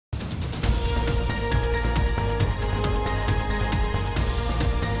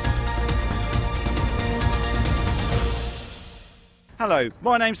Hello,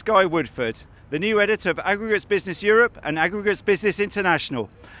 my name's Guy Woodford, the new editor of Aggregates Business Europe and Aggregates Business International.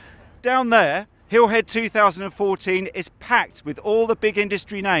 Down there, Hillhead 2014 is packed with all the big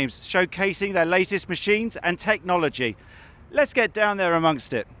industry names showcasing their latest machines and technology. Let's get down there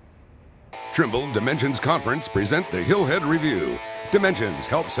amongst it. Trimble Dimensions Conference present the Hillhead Review. Dimensions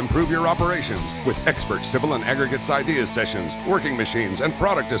helps improve your operations with expert civil and aggregates ideas sessions, working machines, and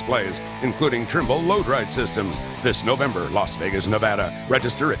product displays, including Trimble load ride systems. This November, Las Vegas, Nevada.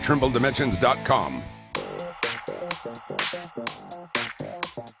 Register at TrimbleDimensions.com.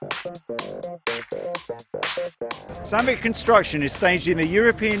 Sandvik Construction is staging the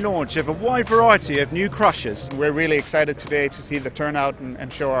European launch of a wide variety of new crushers. We're really excited today to see the turnout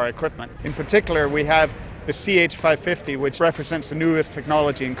and show our equipment. In particular, we have the CH550, which represents the newest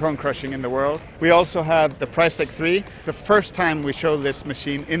technology in cone crushing in the world. We also have the Pricetec 3, the first time we show this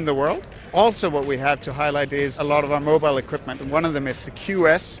machine in the world. Also, what we have to highlight is a lot of our mobile equipment. One of them is the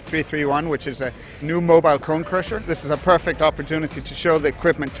QS331, which is a new mobile cone crusher. This is a perfect opportunity to show the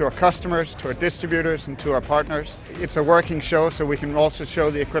equipment to our customers, to our distributors, and to our partners. It's a working show, so we can also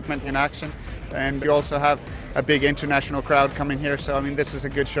show the equipment in action. And we also have a big international crowd coming here, so I mean, this is a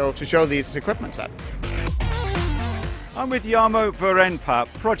good show to show these equipments at. I'm with Jarmo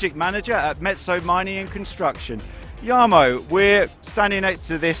Verenpa, Project Manager at Metso Mining and Construction. Jarmo, we're standing next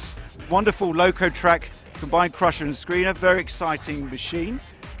to this wonderful Loco-Track combined crusher and screener, very exciting machine.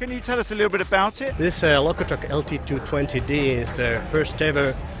 Can you tell us a little bit about it? This Loco-Track LT220D is the first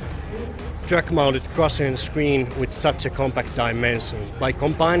ever track-mounted crusher and screen with such a compact dimension. By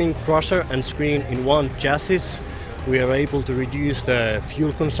combining crusher and screen in one chassis, we are able to reduce the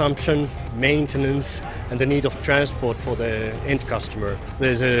fuel consumption, maintenance, and the need of transport for the end customer.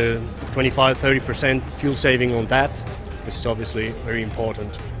 There's a 25-30% fuel saving on that, which is obviously very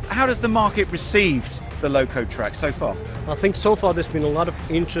important. How does the market receive the Loco-Track so far? I think so far there's been a lot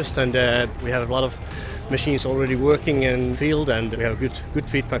of interest, and we have a lot of machines already working in the field, and we have good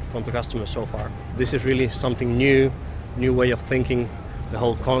feedback from the customers so far. This is really something new way of thinking the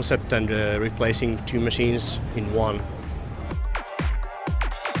whole concept, and replacing two machines in one.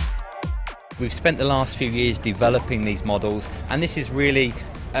 We've spent the last few years developing these models, and this is really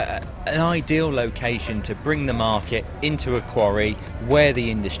an ideal location to bring the market into a quarry where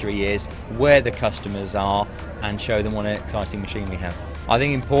the industry is, where the customers are, and show them what an exciting machine we have. I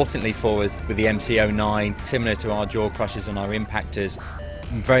think importantly for us with the MC09, similar to our jaw crushers and our impactors,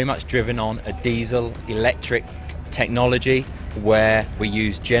 very much driven on a diesel electric technology where we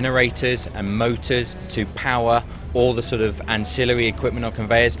use generators and motors to power all the sort of ancillary equipment on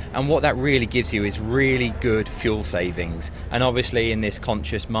conveyors, and what that really gives you is really good fuel savings. And obviously in this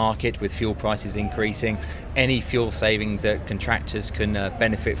conscious market with fuel prices increasing, any fuel savings that contractors can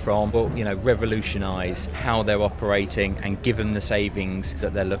benefit from will, revolutionise how they're operating and give them the savings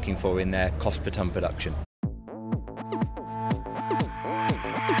that they're looking for in their cost per tonne production.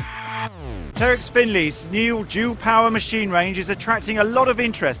 Terex Finlay's new dual power machine range is attracting a lot of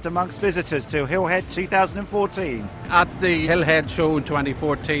interest amongst visitors to Hillhead 2014. At the Hillhead show in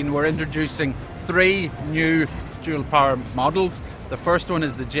 2014, we're introducing 3 new dual power models. The first one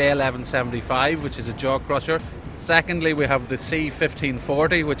is the J1175, which is a jaw crusher. Secondly, we have the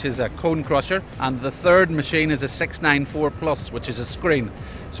C1540, which is a cone crusher, and the third machine is a 694 Plus, which is a screen.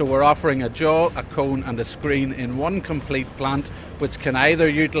 So we're offering a jaw, a cone and a screen in one complete plant, which can either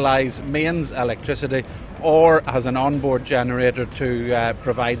utilise mains electricity or has an onboard generator to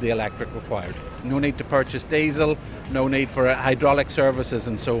provide the electric required. No need to purchase diesel, no need for hydraulic services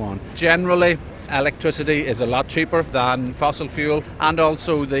and so on. Generally, electricity is a lot cheaper than fossil fuel, and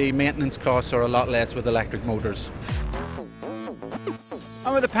also the maintenance costs are a lot less with electric motors.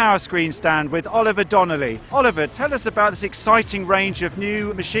 I'm at the Power Screen stand with Oliver Donnelly. Oliver, tell us about this exciting range of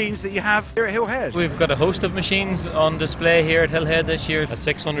new machines that you have here at Hillhead. We've got a host of machines on display here at Hillhead this year. A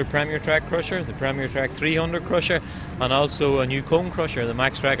 600 Premier Track crusher, the Premier Track 300 crusher, and also a new cone crusher, the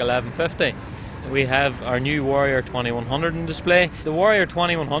Max Track 1150. We have our new Warrior 2100 on display. The Warrior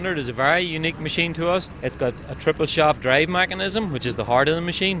 2100 is a very unique machine to us. It's got a triple shaft drive mechanism, which is the heart of the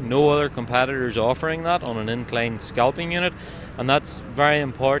machine. No other competitor is offering that on an inclined scalping unit, and that's very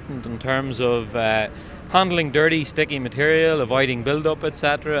important in terms of handling dirty, sticky material, avoiding build-up,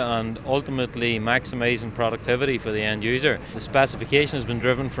 etc., and ultimately maximising productivity for the end user. The specification has been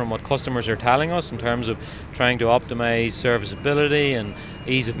driven from what customers are telling us in terms of trying to optimise serviceability and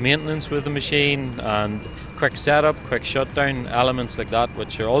ease of maintenance with the machine, and quick setup, quick shutdown, elements like that,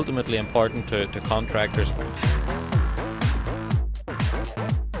 which are ultimately important to contractors.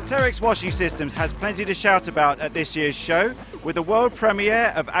 Terex Washing Systems has plenty to shout about at this year's show, with the world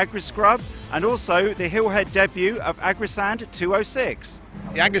premiere of AgriScrub, and also the Hillhead debut of Agrisand 206.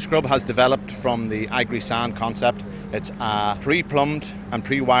 The AgriScrub has developed from the Agrisand concept. It's a pre-plumbed and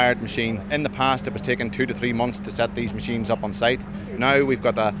pre-wired machine. In the past it was taking 2 to 3 months to set these machines up on site. Now we've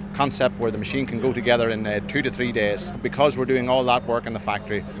got a concept where the machine can go together in 2 to 3 days. Because we're doing all that work in the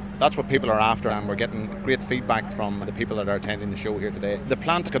factory, that's what people are after, and we're getting great feedback from the people that are attending the show here today. The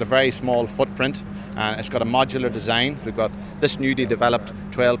plant's got a very small footprint and it's got a modular design. We've got this newly developed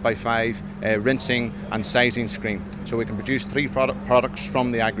 12x5 rinsing and sizing screen, so we can produce 3 products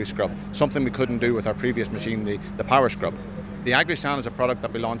from the AgriScrub, something we couldn't do with our previous machine, the Power Scrub. The Agrisand is a product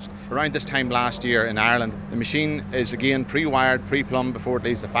that we launched around this time last year in Ireland. The machine is again pre-wired, pre-plumbed before it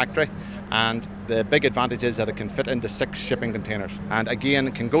leaves the factory, and the big advantage is that it can fit into 6 shipping containers, and again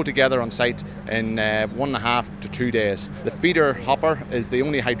it can go together on site in 1.5 to 2 days. The feeder hopper is the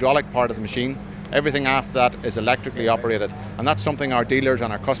only hydraulic part of the machine. Everything after that is electrically operated, and that's something our dealers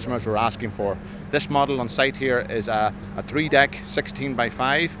and our customers were asking for. This model on site here is a 3-deck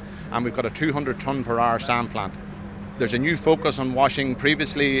 16x5, and we've got a 200 tonne per hour sand plant. There's a new focus on washing.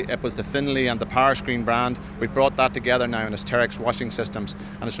 Previously it was the Finlay and the Power Screen brand. We brought that together now in its Terex washing systems,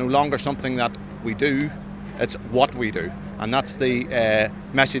 and it's no longer something that we do, it's what we do, and that's the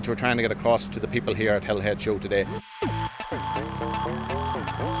message we're trying to get across to the people here at Hillhead Show today.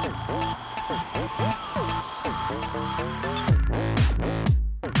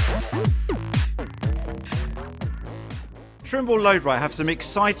 Trimble Loadwright have some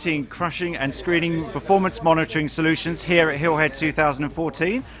exciting crushing and screening performance monitoring solutions here at Hillhead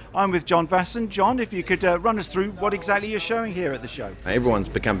 2014. I'm with John Vasson. John, if you could run us through what exactly you're showing here at the show. Everyone's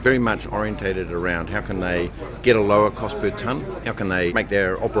become very much orientated around how can they get a lower cost per tonne, how can they make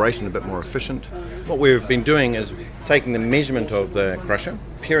their operation a bit more efficient. What we've been doing is taking the measurement of the crusher,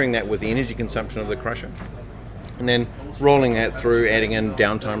 pairing that with the energy consumption of the crusher, and then rolling that through, adding in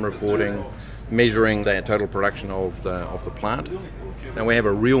downtime reporting, measuring the total production of the plant. Now we have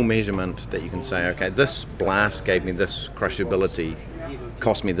a real measurement that you can say, okay, this blast gave me this crushability,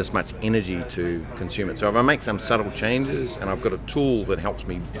 cost me this much energy to consume it. So if I make some subtle changes and I've got a tool that helps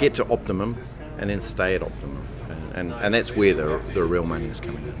me get to optimum and then stay at optimum, and that's where the real money is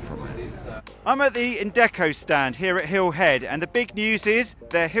coming in from that. I'm at the Indeco stand here at Hillhead, and the big news is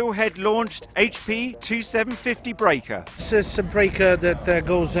the Hillhead launched HP 2750 breaker. This is a breaker that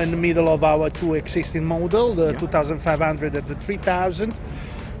goes in the middle of our 2 existing model, the 2500 and the 3000.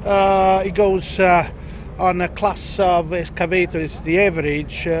 It goes on a class of excavator. It's the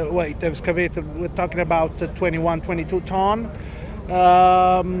average weight of excavator. We're talking about 21, 22 ton,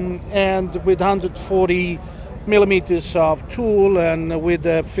 and with 140 millimeters of tool and with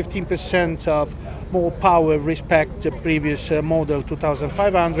 15% of more power respect the previous model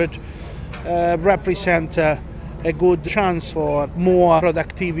 2500, represent a good chance for more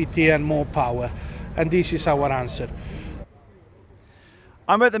productivity and more power, and this is our answer.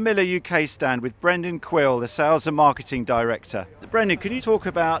 I'm at the Miller UK stand with Brendan Quill, the Sales and Marketing Director. Brendan, can you talk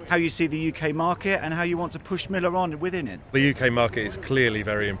about how you see the UK market and how you want to push Miller on within it? The UK market is clearly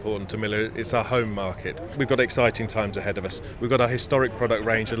very important to Miller. It's our home market. We've got exciting times ahead of us. We've got our historic product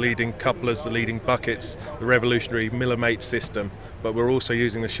range, the leading couplers, the leading buckets, the revolutionary Miller Mate system, but we're also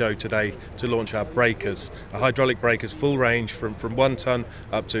using the show today to launch our breakers, our hydraulic breakers, full range from 1 tonne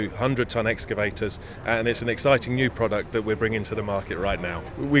up to 100 tonne excavators, and it's an exciting new product that we're bringing to the market right now.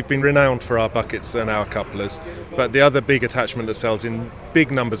 We've been renowned for our buckets and our couplers, but the other big attachment that sells in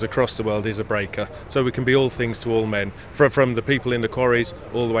big numbers across the world is a breaker, so we can be all things to all men, from the people in the quarries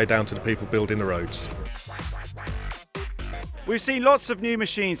all the way down to the people building the roads. We've seen lots of new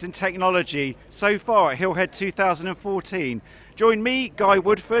machines and technology so far at Hillhead 2014. Join me, Guy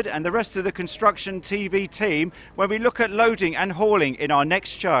Woodford, and the rest of the Construction TV team when we look at loading and hauling in our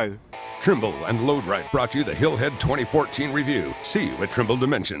next show. Trimble and Loadwright brought you the Hillhead 2014 review. See you at Trimble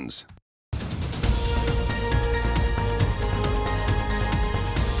Dimensions.